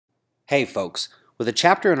Hey folks, with a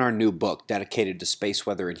chapter in our new book dedicated to space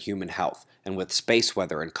weather and human health, and with space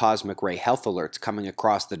weather and cosmic ray health alerts coming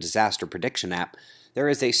across the disaster prediction app, there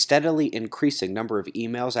is a steadily increasing number of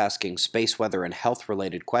emails asking space weather and health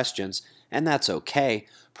related questions, and that's okay,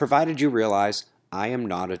 provided you realize I am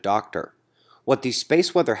not a doctor. What these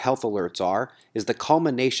space weather health alerts are is the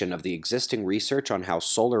culmination of the existing research on how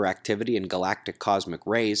solar activity and galactic cosmic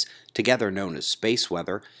rays, together known as space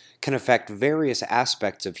weather, can affect various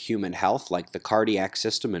aspects of human health like the cardiac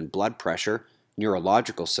system and blood pressure,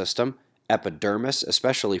 neurological system, epidermis,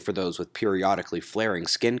 especially for those with periodically flaring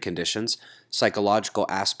skin conditions, psychological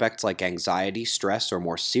aspects like anxiety, stress, or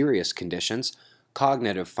more serious conditions,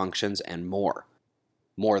 cognitive functions, and more.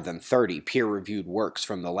 More than 30 peer-reviewed works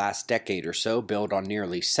from the last decade or so build on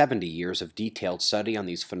nearly 70 years of detailed study on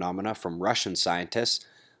these phenomena from Russian scientists.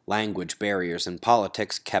 Language barriers and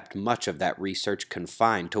politics kept much of that research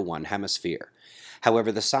confined to one hemisphere.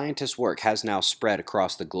 However, the scientists' work has now spread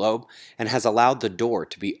across the globe and has allowed the door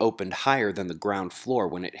to be opened higher than the ground floor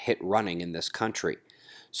when it hit running in this country.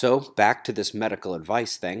 So, back to this medical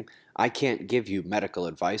advice thing, I can't give you medical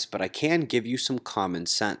advice, but I can give you some common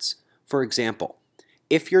sense. For example,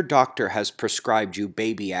 if your doctor has prescribed you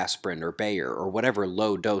baby aspirin or Bayer or whatever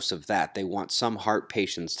low dose of that they want some heart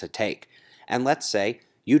patients to take, and let's say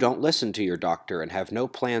you don't listen to your doctor and have no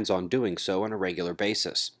plans on doing so on a regular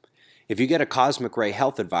basis. If you get a cosmic ray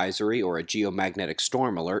health advisory or a geomagnetic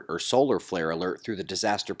storm alert or solar flare alert through the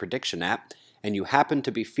disaster prediction app, and you happen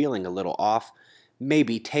to be feeling a little off,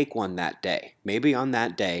 maybe take one that day. Maybe on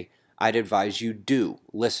that day, I'd advise you do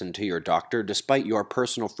listen to your doctor despite your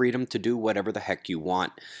personal freedom to do whatever the heck you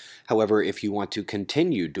want. However, if you want to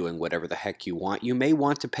continue doing whatever the heck you want, you may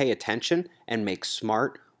want to pay attention and make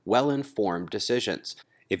smart, well-informed decisions.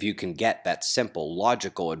 If you can get that simple,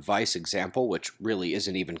 logical advice example, which really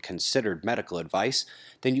isn't even considered medical advice,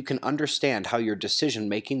 then you can understand how your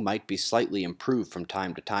decision-making might be slightly improved from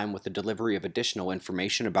time to time with the delivery of additional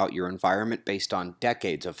information about your environment based on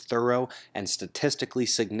decades of thorough and statistically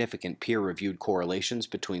significant peer-reviewed correlations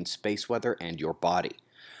between space weather and your body.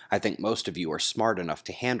 I think most of you are smart enough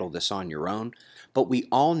to handle this on your own, but we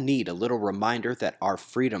all need a little reminder that our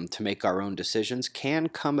freedom to make our own decisions can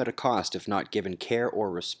come at a cost if not given care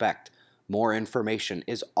or respect. More information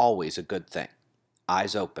is always a good thing.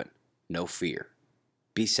 Eyes open, no fear.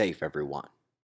 Be safe, everyone.